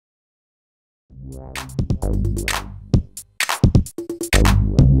Hello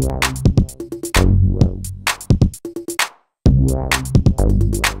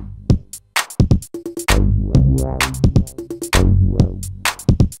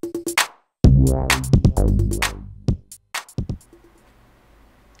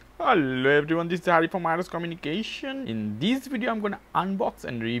everyone, this is Harry from Communication. In this video, I'm going to unbox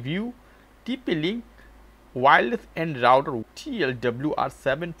and review TP-Link wireless N router TL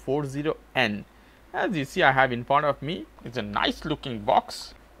WR740N. As you see, I have in front of me, it's a nice looking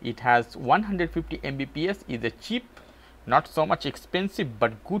box. It has 150 Mbps, is a cheap, not so much expensive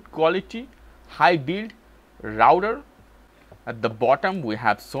but good quality, high build router. At the bottom, we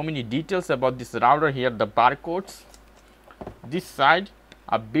have so many details about this router. Here the barcodes. This side,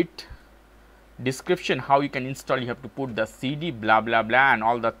 a bit description how you can install. You have to put the CD, blah blah blah, and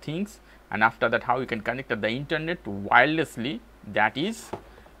all the things, and after that how you can connect to the internet wirelessly. That is,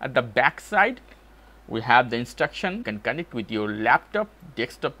 at the back side we have the instruction. You can connect with your laptop,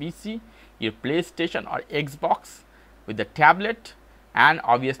 desktop PC, your PlayStation or Xbox, with the tablet, and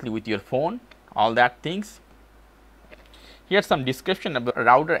obviously with your phone, all that things. Here's some description about the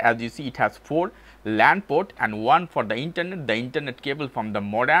router. As you see, it has 4 LAN port and 1 for the internet. The internet cable from the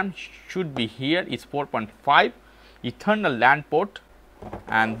modem should be here, is 4.5 Ethernet LAN port.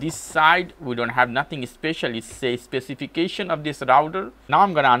 And this side we don't have nothing special. It's a specification of this router. Now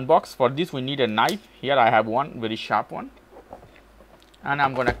I'm going to unbox. For this we need a knife. Here I have one very sharp one, and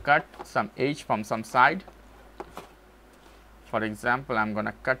I'm going to cut some edge from some side. For example, I'm going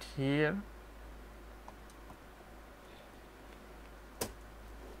to cut here.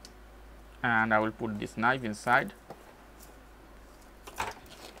 And I will put this knife inside,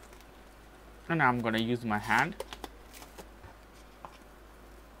 and I'm going to use my hand.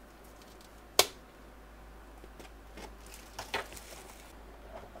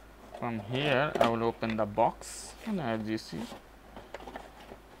 From here I will open the box, and as you see,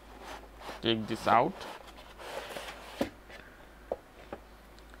 take this out.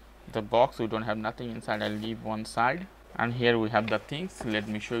 The box, we don't have nothing inside. I'll leave one side. And here we have the things. Let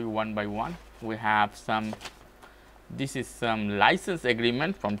me show you one by one. We have some, this is some license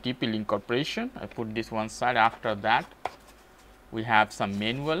agreement from TP-Link Corporation. I put this one side. After that we have some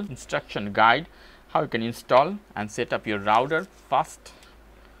manual instruction guide how you can install and set up your router fast.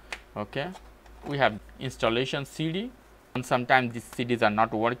 Okay, we have installation CD, and sometimes these CDs are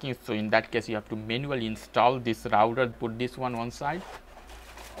not working, so in that case you have to manually install this router. Put this one side.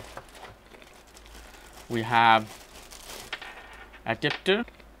 We have adapter.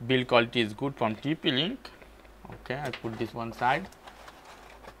 Build quality is good from TP-Link. Okay, I put this one side.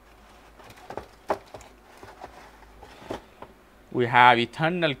 We have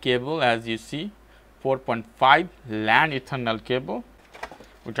Ethernet cable, as you see, 4.5 LAN Ethernet cable.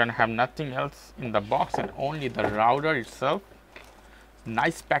 We don't have nothing else in the box, and only the router itself.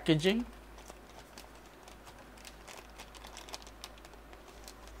 Nice packaging.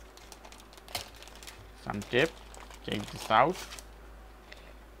 Some tape. Take this out.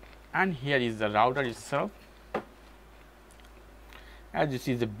 And here is the router itself. As you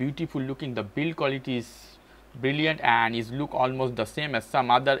see, it's a beautiful looking. The build quality is brilliant and is look almost the same as some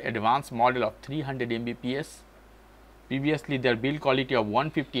other advanced model of 300 Mbps. Previously their build quality of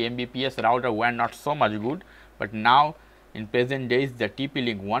 150 Mbps router were not so much good, but now in present days the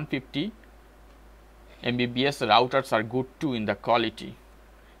TP-Link 150 Mbps routers are good too in the quality.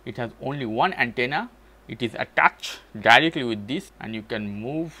 It has only one antenna. It is attached directly with this, and you can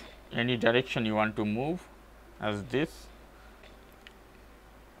move any direction you want to move, as this.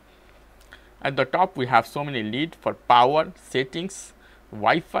 At the top we have so many leads for power, settings,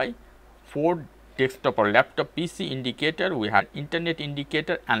 Wi-Fi, 4 desktop or laptop PC indicator. We have internet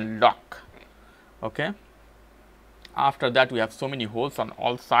indicator and lock. Okay. After that we have so many holes on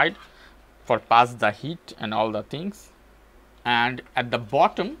all sides for pass the heat and all the things. And at the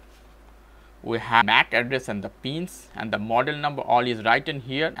bottom we have MAC address and the pins and the model number, all is written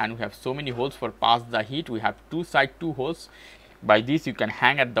here. And we have so many holes for pass the heat. We have 2 holes. By this you can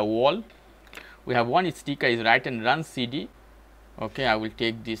hang at the wall. We have one sticker is written run CD. Okay, I will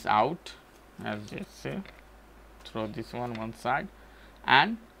take this out, as you see, throw this one side.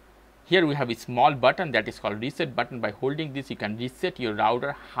 And here we have a small button that is called reset button. By holding this you can reset your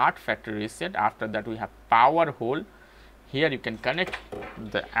router, hard factory reset. After that we have power hole. Here you can connect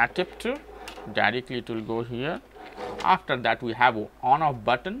the adapter directly, it will go here. After that we have on off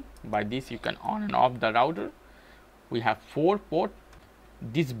button. By this you can on and off the router. We have 4 port.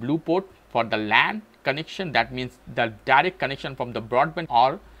 This blue port for the LAN connection, that means the direct connection from the broadband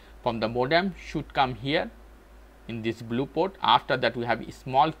or from the modem should come here in this blue port. After that we have a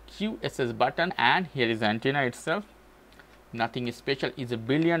small QSS button, and here is the antenna itself. Nothing special. It's a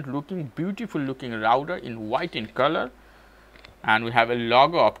brilliant looking, beautiful looking router in white in color, and we have a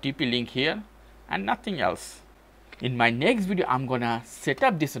logo of TP-Link here and nothing else. In my next video, I'm gonna set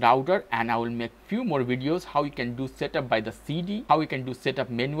up this router, and I will make few more videos how you can do setup by the CD, how you can do setup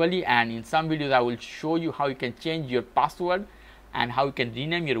manually, and in some videos I will show you how you can change your password and how you can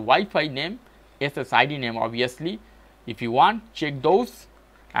rename your Wi-Fi name, SSID name obviously. If you want, check those.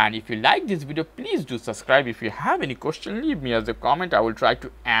 And if you like this video, please do subscribe. If you have any question, leave me as a comment. I will try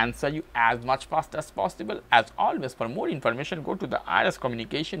to answer you as much fast as possible. As always, for more information, go to the IRS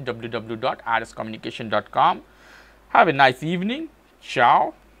Communication, www.irscommunication.com. Have a nice evening.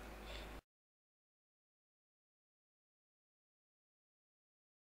 Ciao.